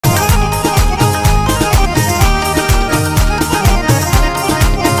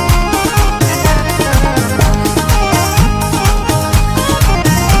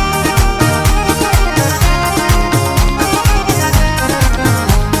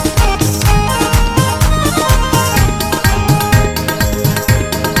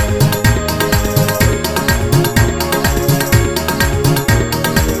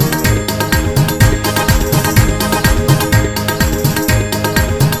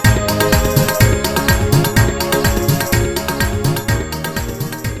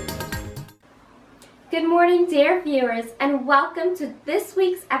viewers, and welcome to this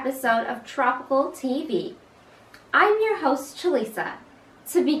week's episode of Tropical TV. I'm your host, Chalisa.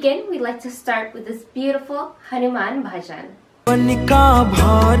 To begin, we'd like to start with this beautiful Hanuman bhajan. का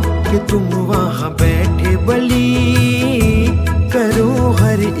भार कि तुम वहाँ बैठे बली करो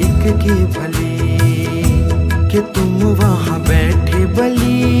हर एक की भली कि तुम वहाँ बैठे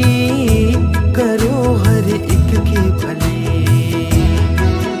बली करो हर एक की भली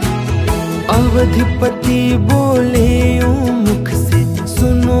अवधिपति बोले मुख से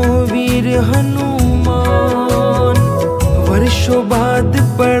सुनो वीर हनुमान वर्षों बाद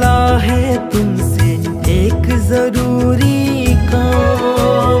पड़ा है तुमसे एक जरूरी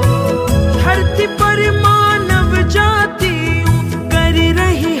काम धरती पर मानव जाति कर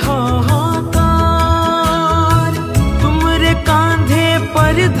रही हाहाकार तुम्हारे कांधे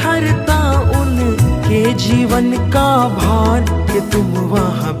पर धरता उनके जीवन का भार कि तुम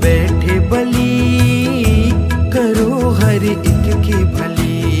वहाँ बैठे बली करो हर एक की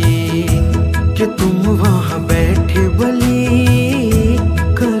भली कि तुम वहाँ बैठे बली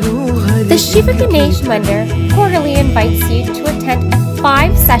करो हर The Shiva Ganesh Mandir quarterly invites you to attend a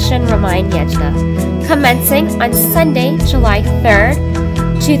 5-session Ramayan Yajna commencing on Sunday, July 3rd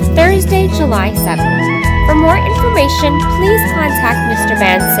to Thursday, July 7th. For more information, please contact Mr.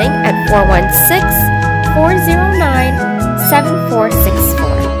 Mansingh at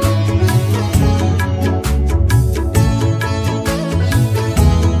 416-409-7464.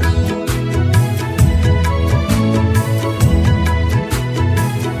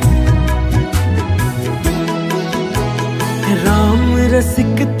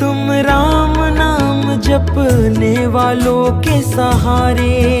 रसिक तुम राम नाम जपने वालों के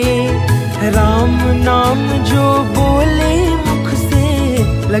सहारे राम नाम जो बोले मुख से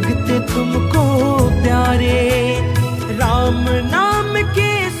लगते तुमको प्यारे राम नाम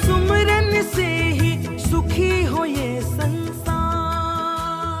के सुमरन से ही सुखी हो ये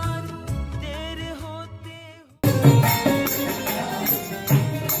संसार तेरे होते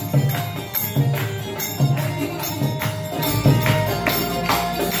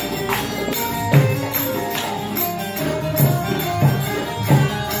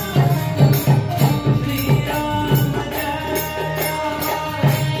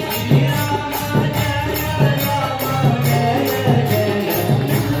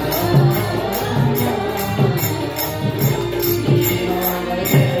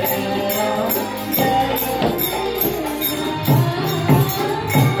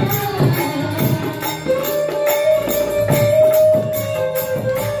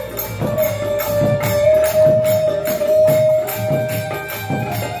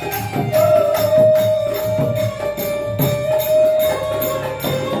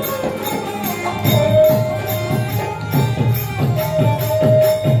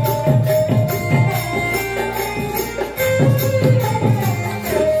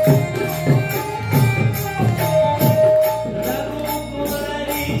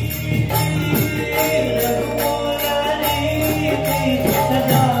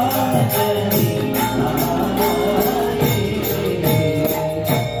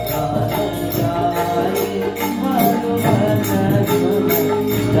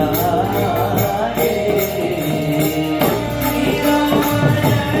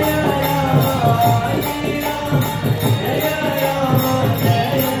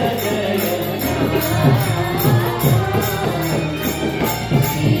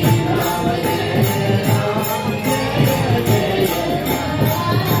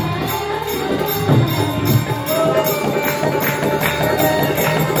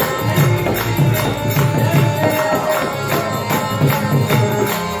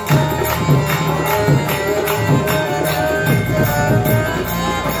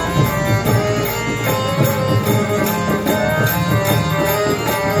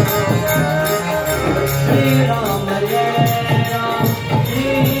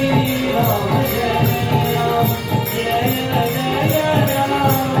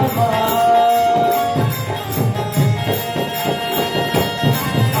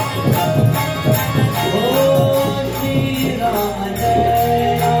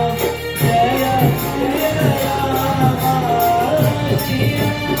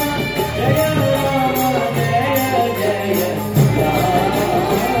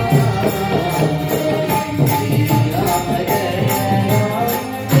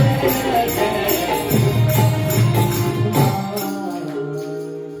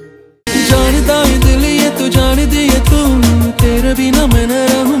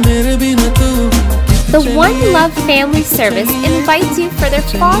The One Love Family Service invites you for their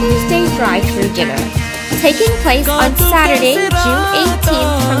Father's Day drive-thru dinner, taking place on Saturday, June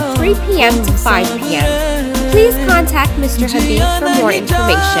 18th from 3 p.m. to 5 p.m. please contact Mr. Habib for more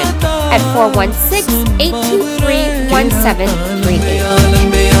information at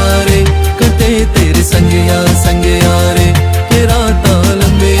 416-823-1738.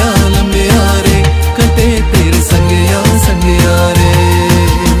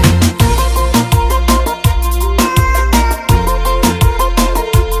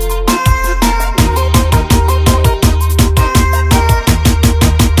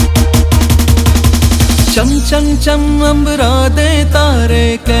 चम चम चम अंबरा दे तारे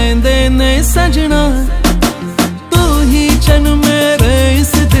कहंदे ने सजना तू ही चन मेरे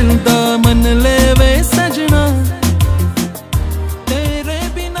इस दिल दा मन लेवे सजना तेरे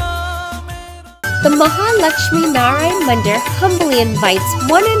बिना The Mahalakshmi Narayan Mandir humbly invites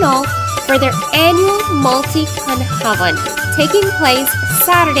one and all for their annual Multi-Kanhavan, taking place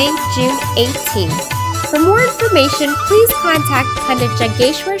Saturday, June 18th. For more information, please contact Pandit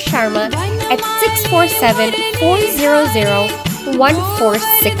Jageshwar Sharma at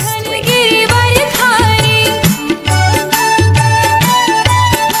 647-400-1463.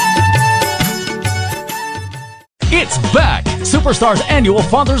 It's back! Superstar's annual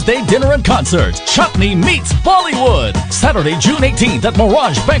Father's Day dinner and concert, Chutney Meets Bollywood, Saturday, June 18th at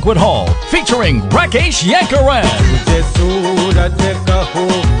Mirage Banquet Hall, featuring RAKESH YANKARRAN,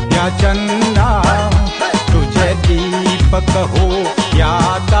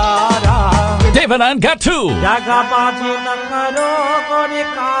 DEVINDRA, GATTOO,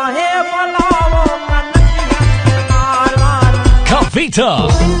 KAVITA,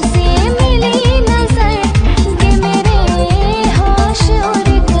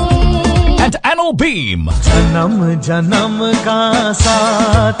 and ANIL BHEEM. जन्म जन्म का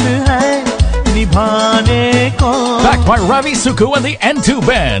साथ है निभाने को. Backed by RAVI, SOOKHOO, and the N2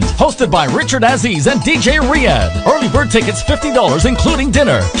 Band. Hosted by Richard Aziz and DJ Riyadh. Early bird tickets $50, including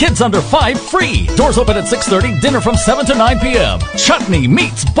dinner. Kids under 5 free. Doors open at 6:30. Dinner from 7 to 9 p.m. Chutney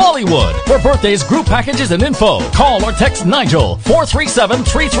Meets Bollywood. For birthdays, group packages, and info, call or text Nigel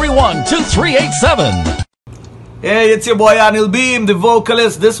 437-331-2387. Hey, it's your boy Anil BHEEM, the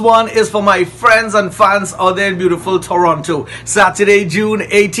vocalist. This one is for my friends and fans out there in beautiful Toronto. Saturday, June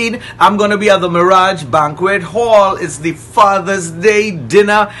 18, I'm going to be at the Mirage Banquet Hall. It's the Father's Day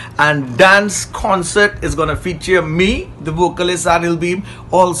dinner and dance concert. It's going to feature me, the vocalist Anil BHEEM,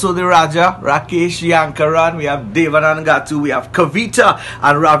 also the Raja, RAKESH YANKARRAN. We have Devanand and GATTOO. We have KAVITA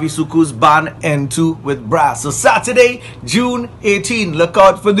and Ravi SOOKHOO's band N2 with brass. So Saturday, June 18, look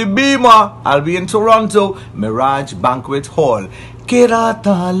out for the Beamer. I'll be in Toronto, Mirage Banquet Hall.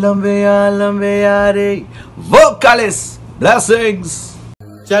 Kirata lambeya lambeya re. Vocalist, blessings.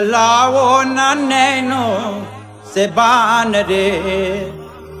 Chalao na naino se baan re,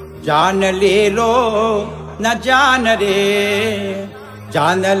 jaan le lo na jaan re,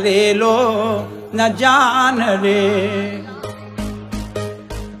 jaan le lo na jaan re.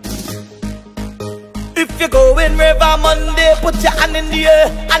 If you go in River Monday, put your hand in the air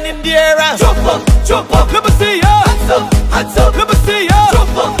and in the air and jump up, let me see ya. Hands up, let me see ya.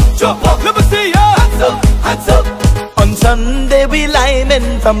 Jump up, let me see ya. Hands up. On Sunday we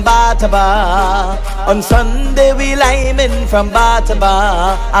linemen from bar to bar. On Sunday we linemen from bar to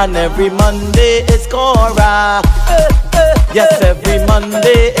bar. And every Monday is Cora. Yes, every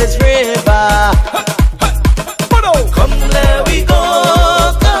Monday is River. Come there we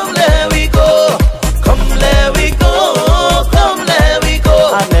go, come there we go. Come there we go, come there we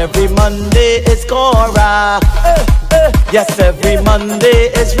go. And every Monday is Cora. Yes, every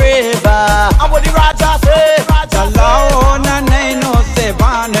Monday is River. And what the Raja say? Chalao na naino se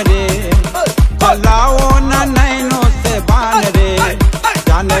baan re, chalao na naino se baan re,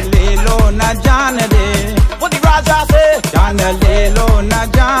 jaan le lo na jaan re. What the Raja say? Jaan le lo na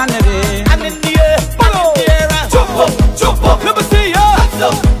jaan re. And in the air, jump up, let me see ya.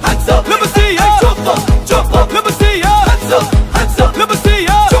 Hands up, let me see ya. Jump up, let me see ya. Hands up, let me see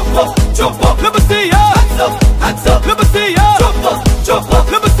ya. Jump up, let me see ya. Hands up, let me see ya. Jump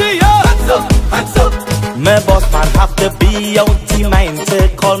up, let me see ya. Hands up. My boss man have to be out the mind to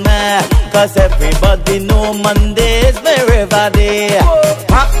call me, cause everybody know Monday is my river day.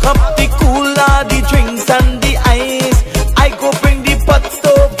 Pack up the cooler, the drinks and the ice. I go bring the pot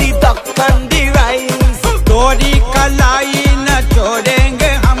stove, the duck and the rice. Tori kalai na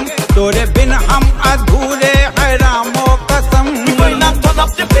chodenge hum, tore bin hum adhure hai ramo kasam. We going to turn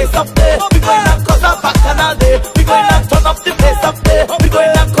up the place up there. We going to cause a bacchanal day. We going to turn up the place up there. We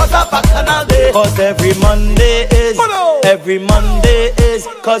going to cause a bacchanal day. Cause every Monday is,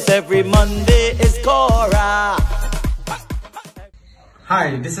 cause every Monday is Cora.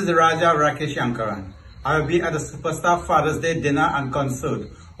 Hi, this is the Raja RAKESH YANKARRAN. I will be at the Superstar Father's Day dinner and concert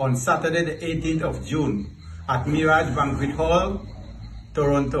on Saturday the 18th of June. at Mirage Banquet Hall,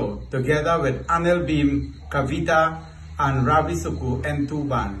 Toronto, together with ANIL, BHEEM, KAVITA, and RAVI SOOKHOO N2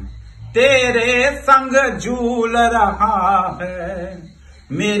 band. तेरे संग झूल रहा है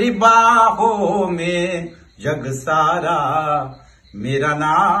मेरी बाहों में जग सारा, मेरा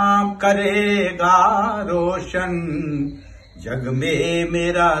नाम करेगा रोशन, जग में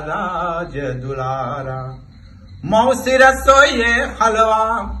मेरा राज दुलारा। मौसी रसोइये हलवा,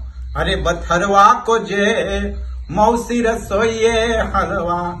 अरे बथरवा को जे, मौसी रसोइये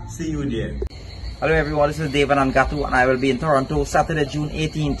हलवा। See you there. Hello everyone, this is DEVINDRA GATTOO, and I will be in Toronto Saturday, June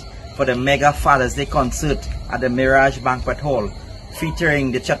 18th for the Mega Father's Day concert at the Mirage Banquet Hall,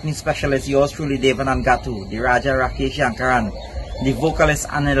 featuring the chutney specialist, yours truly, DEVINDRA GATTOO, the Raja RAKESH YANKARRAN, the vocalist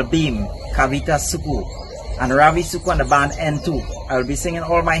ANIL, BHEEM, KAVITA, SOOKHOO, and RAVI SOOKHOO and the band N2. I will be singing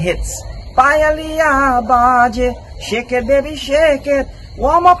all my hits. Payaliya baje, shake it baby shake it,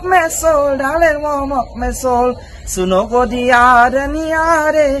 warm up my soul, darling, warm up my soul. Suno ko diyare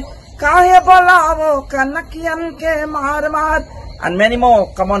niyare, kahe bolavo kanakiyan ke maar maar. And many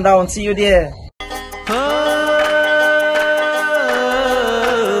more. Come on down, see you there.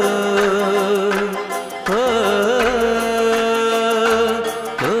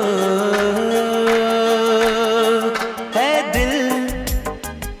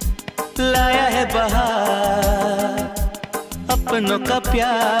 अपनों का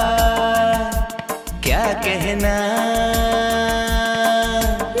प्यार क्या कहना,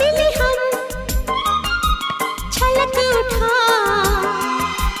 मिले हम छलक उठा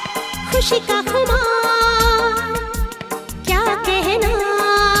खुशी का खुमार क्या कहना,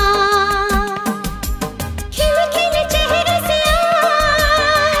 खिले खिले चेहरे से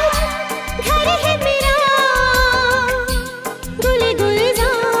आज घर है मेरा गुले गुलजार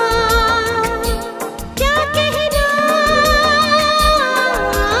क्या कहना,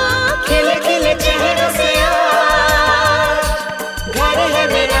 खिले खिले चेहरे से आज घर है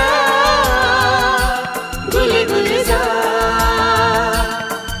मेरा गुले गुलजार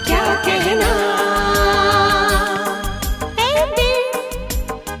क्या कहना। ए दिल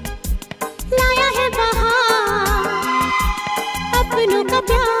लाया है बहार अपनों का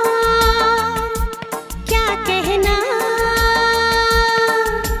प्यार क्या कहना,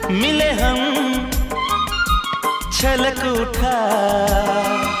 मिले हम छलक उठा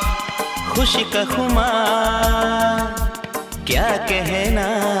खुशी का खुमार क्या कहना।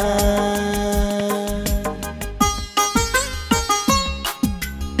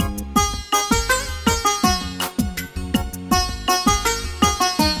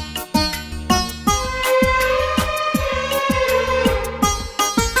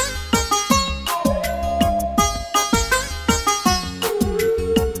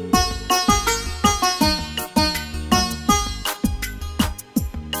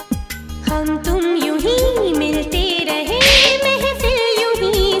 हम तुम यूं ही मिलते रहे, महफिल यूं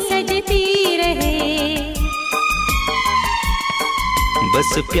ही सजती रहे,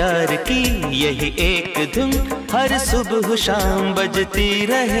 बस प्यार की यही एक धुन हर सुबह शाम बजती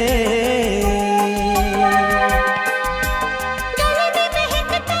रहे। गले में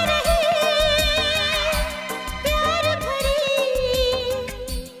महकता रहे प्यार भरी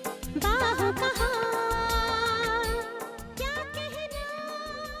बाहों का हार क्या कहना।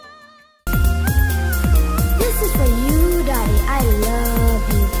 This is for you, Daddy. I love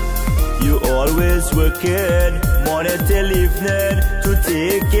you. You always working morning till evening to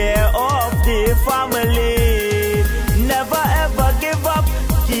take care of the family. Never ever give up,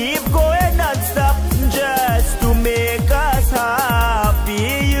 keep going non-stop just to make us happy.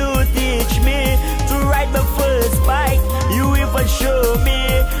 You teach me to ride my first bike, you even show me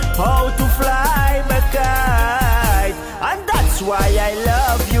how to fly my kite. And that's why I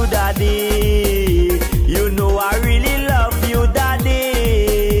love you, Daddy. You know I really love you, Daddy.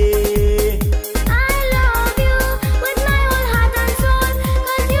 I love you with my whole heart and soul,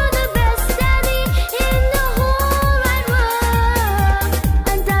 'cause you're the best daddy in the whole wide world.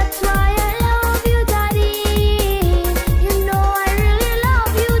 And that's why I love you, Daddy. You know I really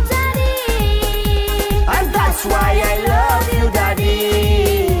love you, Daddy. And that's why I love you, Daddy.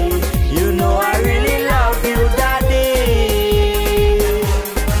 You know I really love you, Daddy.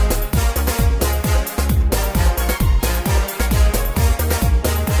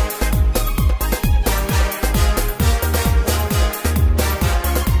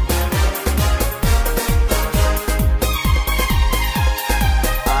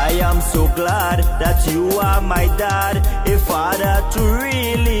 I am so glad that you are my dad, a father to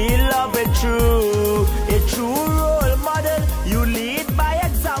really love it true, a true role model. You lead by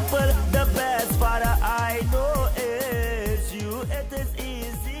example. The best father I know is you. It is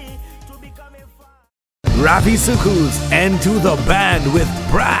easy to become a father. RAVI SOOKHOO's Into the Band with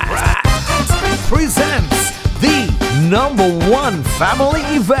Brass presents the #1 family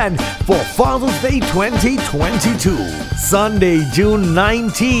event for Father's Day 2022. Sunday, June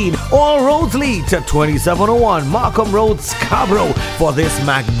 19. All roads lead to 2701 Markham Road, Scarborough for this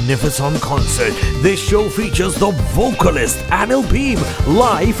magnificent concert. This show features the vocalist ANIL BHEEM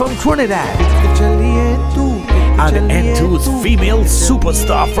live from Trinidad. And N2's female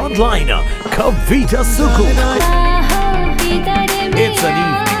superstar frontliner, KAVITA SOOKHOO. It's an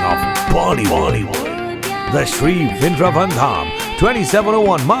evening of Bollywood. The VRINDAVAN,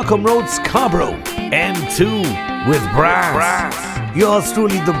 2701 Markham Road, Scarborough. N2 with Brass. Yours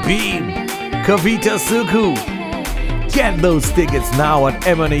truly, the BHEEM, KAVITA SOOKHOO. Get those tickets now at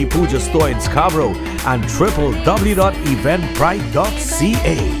M&A Puja Store in Scarborough and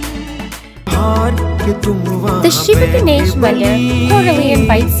www.eventbrite.ca. The Shiva Ganesh Mandir cordially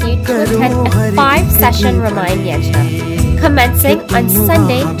invites you to attend a 5-session Ramayan Yajna, commencing on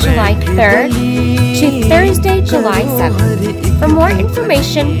Sunday, July 3rd to Thursday, July 7th. For more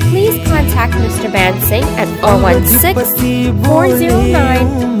information, please contact Mr. Bansing at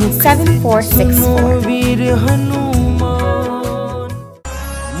 416-409-7464.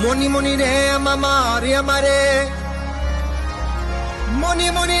 Moni moni re mama re amare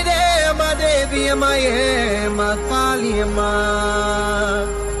Moni moni re ma devi amaye ma kali ma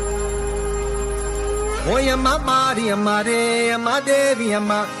Oya mama re amare ma devi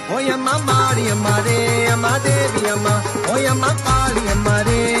ama Oya mama re amare ma devi ama Oya ma kali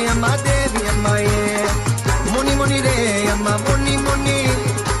amare ma devi amaye Moni moni re ama moni moni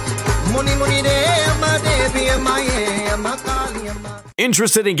Moni moni re ma devi amaye ma kali ama.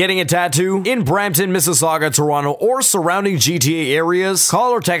 Interested in getting a tattoo? In Brampton, Mississauga, Toronto, or surrounding GTA areas?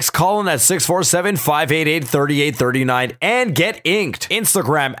 Call or text Colin at 647-588-3839 and get inked.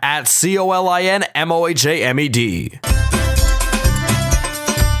 Instagram at COLINMOHAMED.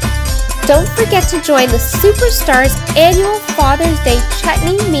 Don't forget to join the Superstars annual Father's Day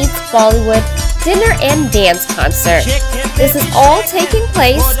Chutney Meets Bollywood dinner and dance concert. This is all taking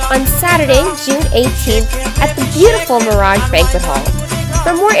place on Saturday, June 18th at the beautiful Mirage Banquet Hall.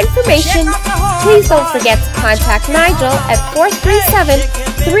 For more information, please don't forget to contact Nigel at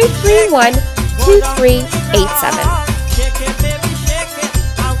 437-331-2387.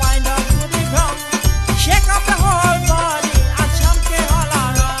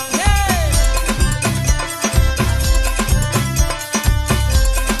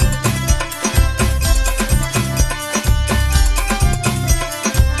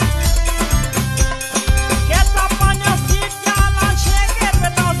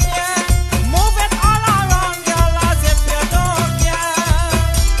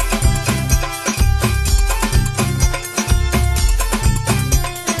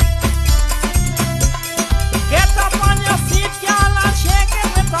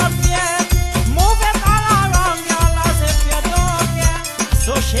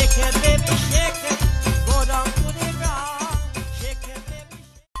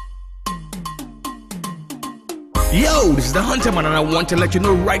 Yo, this is the Hunter Man and I want to let you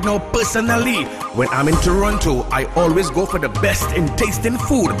know right now personally, when I'm in Toronto, I always go for the best in tasting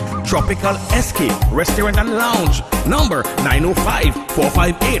food. Tropical Escape Restaurant and Lounge, number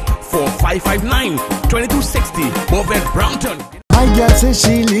 905-458-4559, 2260 Bovett Brownton. My girl says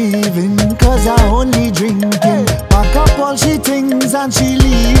she leaving cause I only drinking. Pack up all she things and she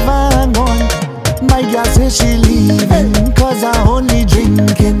leave and gone. My girl says she leaving cause I only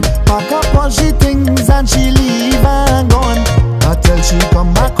drinking. Pack up all she things and she leave and gone. I tell she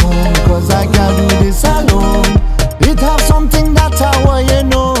come back home cause I can't do this alone. It have something that I want you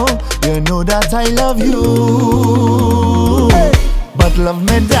know that I love you. But love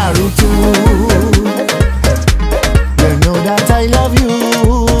me daru too. You know that I love you.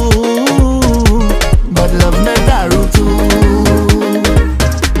 But love me daru too.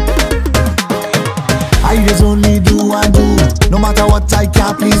 I just only do and do. No matter what I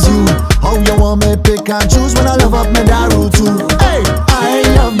can't please you. How you want me pick and choose when I love up me daru too. Hey, I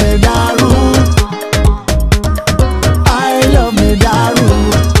love me daru. I love me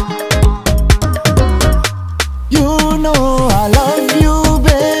daru. You know I love you,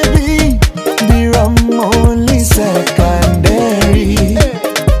 baby. The rum only secondary.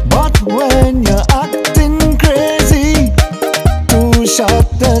 But when you're acting crazy, 2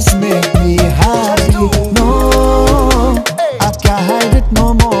 shots does make me happy. No, I can't hide it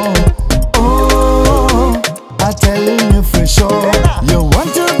no more. Oh, I telling you for sure. You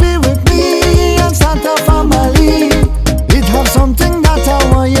want to be with me and Santa family. It have something that I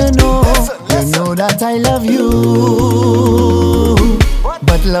want you know. You know that I love you.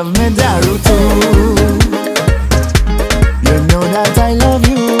 But love me daru too.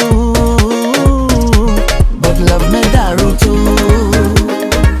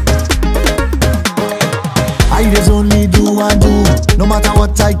 there's only do and do. No matter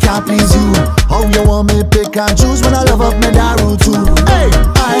what, I can't please you. How you want me pick and choose when I love up me daru too. Hey,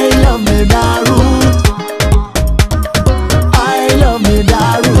 I love me daru. I love me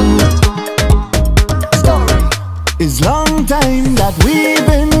daru. Story. It's long time that we've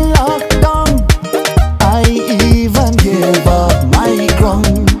been locked down. I even gave up my crown.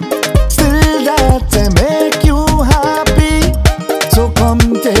 Still that I make you happy. So come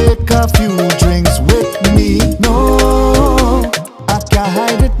take a few drinks with me. No, I can't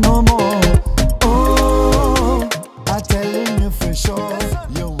hide it no more. Oh, I'm telling you for sure,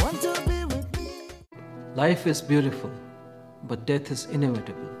 you want to be with me. Life is beautiful, but death is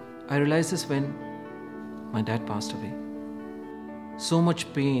inevitable. I realized this when my dad passed away. So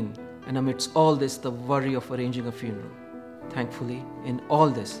much pain, and amidst all this, the worry of arranging a funeral. Thankfully, in all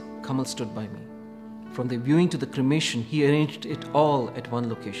this, Kamal stood by me. From the viewing to the cremation, he arranged it all at one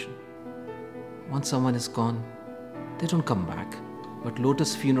location. Once someone is gone, they don't come back. But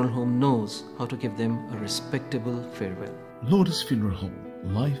Lotus Funeral Home knows how to give them a respectable farewell. Lotus Funeral Home.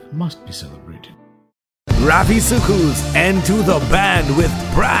 Life must be celebrated. RAVI SOOKHOO's And to the Band with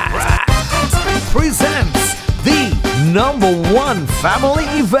Brad presents the #1 family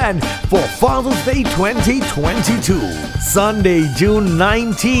event for Father's Day 2022. Sunday, June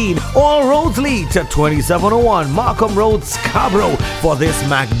 19. All roads lead to 2701 Markham Road, Scarborough for this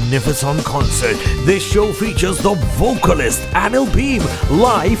magnificent concert. This show features the vocalist ANIL BHEEM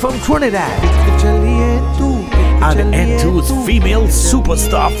live from Trinidad. And N2's female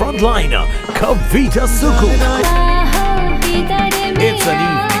superstar frontliner, KAVITA SOOKHOO. It's an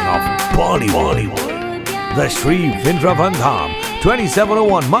evening of Bollywood. The VRINDAVAN,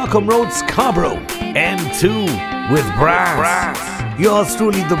 2701 Markham Road, Scarborough. N2 with Brass. Yours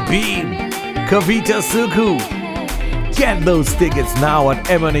truly, the BHEEM, KAVITA SOOKHOO. Get those tickets now at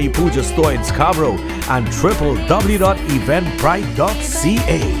M&A Puja Store in Scarborough and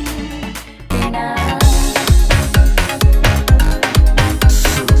www.eventbrite.ca.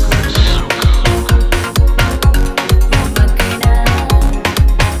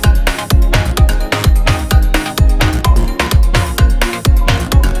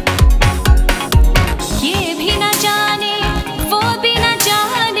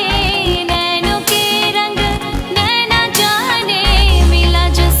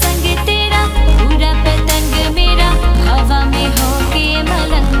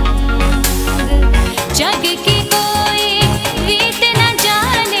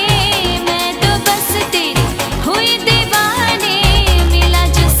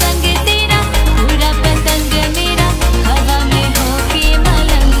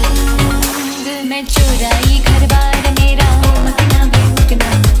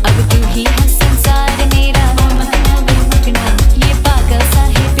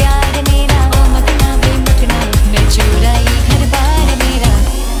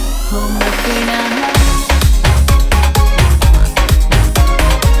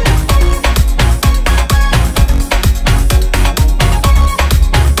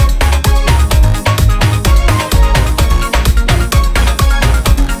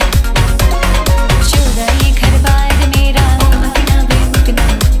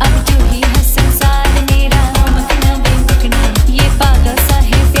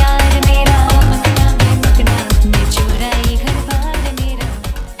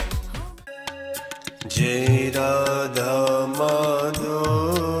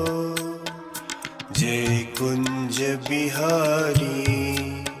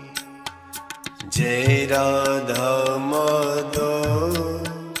 जय राधा माधव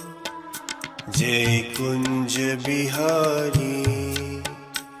जय कुंज बिहारी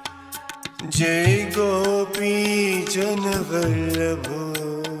जय गोपी जन वल्लभ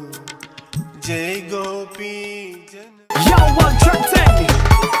जय गोपी जन Yo, 1 track 10.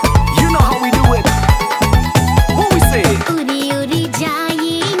 You know how we do it. What we say? Uri uri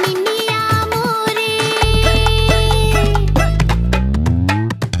jaye ninniya more.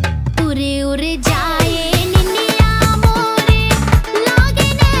 Uri uri jaye ninniya more. Lage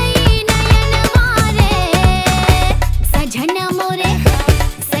nahi nayan ware. Sajhana more,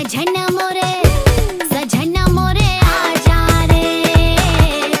 sajhana more, sajhana more aaja re.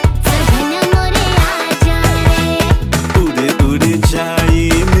 Sajhana more aaja re. उड़े उड़े जाए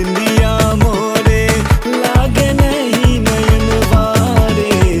निंदिया मोरे लागे नहीं नयन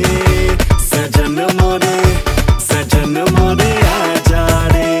वारे सजन मोरे आजा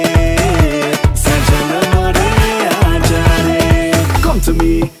रे सजन मोरे आजा रे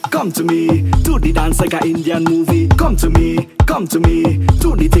come to me do the dance like a Indian movie come to me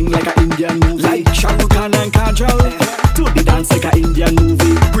do the thing like a Indian movie like Shah Rukh Khan and Kajol do the dance like a Indian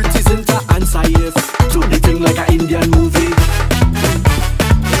movie Pretty Zinta and Saif do the thing like a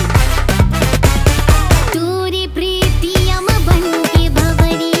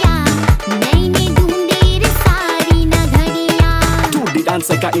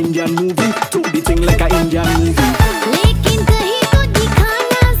Indian movie. Do the thing like a Indian movie. लेकिन कहीं तो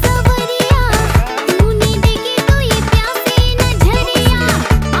दिखाना सवरिया तूने देखे तो ये प्यासे नजरिया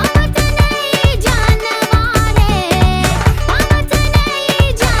आवत नहीं जानवारे आवत नहीं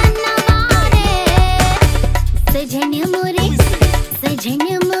जानवारे सजन मोरे सजन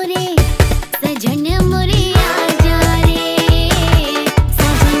मोरे सजन मोरे आजा रे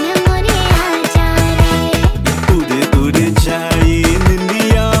सजन मोरे आजा रे उड़े उड़े जाए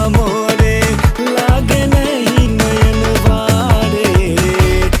निंदिया मोरे लागे नहीं नयन वारे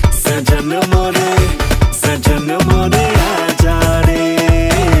सजन मोरे आजा रे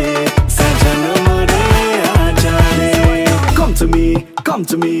सजन मोरे आजा रे come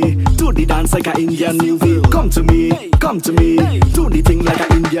to me do the dance like a Indian movie come to me do the thing like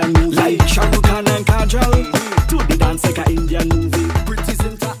a Indian movie like Shah Rukh Khan and Kajol do the dance like a Indian movie Pretty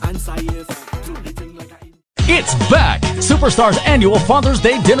Zinta and Saif do the thing like a It's back! Superstar's annual Father's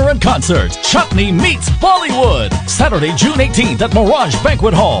Day dinner and concert, Chutney Meets Bollywood, Saturday, June 18th at Mirage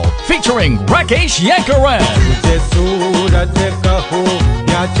Banquet Hall, featuring RAKESH YANKARRAN, तुझे सूरज कहो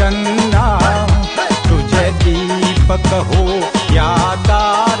या चंदा तुझे दीपक हो या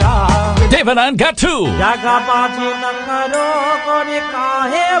तारा DEVINDRA GATTOO, जगा बाजी न करो गोरी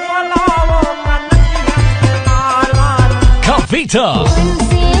काहे बुलाओ मन मारवान KAVITA, से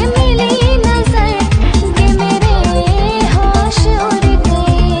मिली नजर दे मेरे होश उड़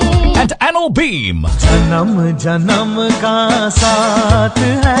गए and ANIL BHEEM. जन्म जन्म का साथ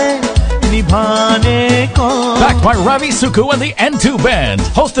है निभाने को Backed by RAVI, SOOKHOO and the N2 Band.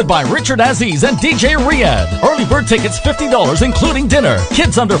 Hosted by Richard Aziz and DJ Riyadh. Early bird tickets $50 including dinner.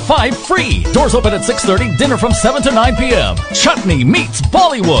 Kids under 5 free. Doors open at 6:30. Dinner from 7 to 9 p.m. Chutney Meets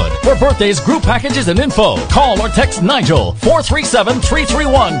Bollywood. For birthdays, group packages and info, call or text Nigel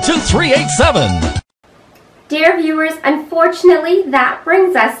 437-331-2387. Dear viewers, unfortunately, that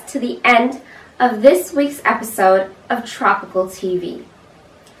brings us to the end of this week's episode of Tropical TV.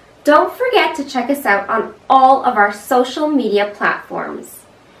 Don't forget to check us out on all of our social media platforms,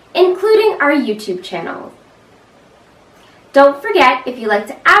 including our YouTube channel. Don't forget, if you'd like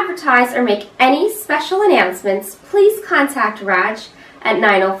to advertise or make any special announcements, please contact Raj at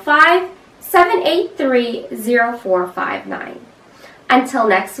 905-783-0459. Until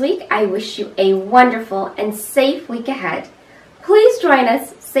next week, I wish you a wonderful and safe week ahead. Please join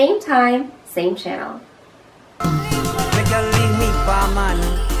us, same time, same channel. Make her leave me for a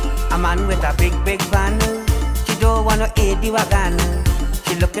man with a big van. She don't want no AD wagon.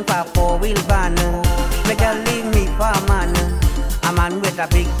 She looking for a 4-wheel van. Make her leave me for a man with a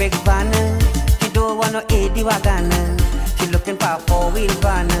big van. She don't want no AD wagon. She looking for a 4-wheel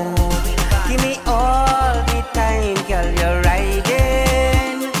van. Give me all the time, girl, you're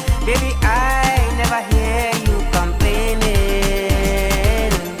riding. Baby, I never hear you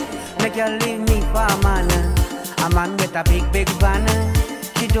complaining. Make her leave me for a man with a big van.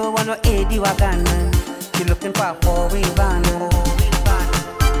 She don't want no AD wagon. She looking for a 4-wheel van.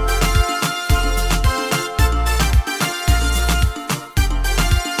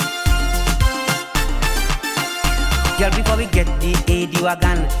 Girl, before we get the AD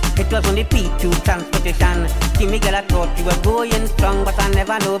wagon, it was on the P2 transportation. See me, girl, I thought you were going strong, but I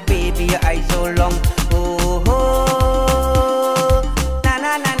never know, baby, your eyes so long. Oh, oh, na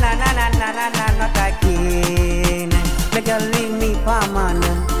na na na na na na na na, not again. Make her leave me for a man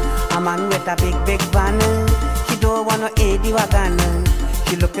with a big van. She don't want no AD wagon.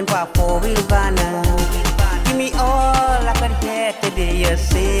 She looking for a 4-wheel van. Give me all I could hear today you're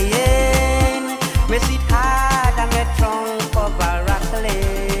saying. Miss it hard and get strong.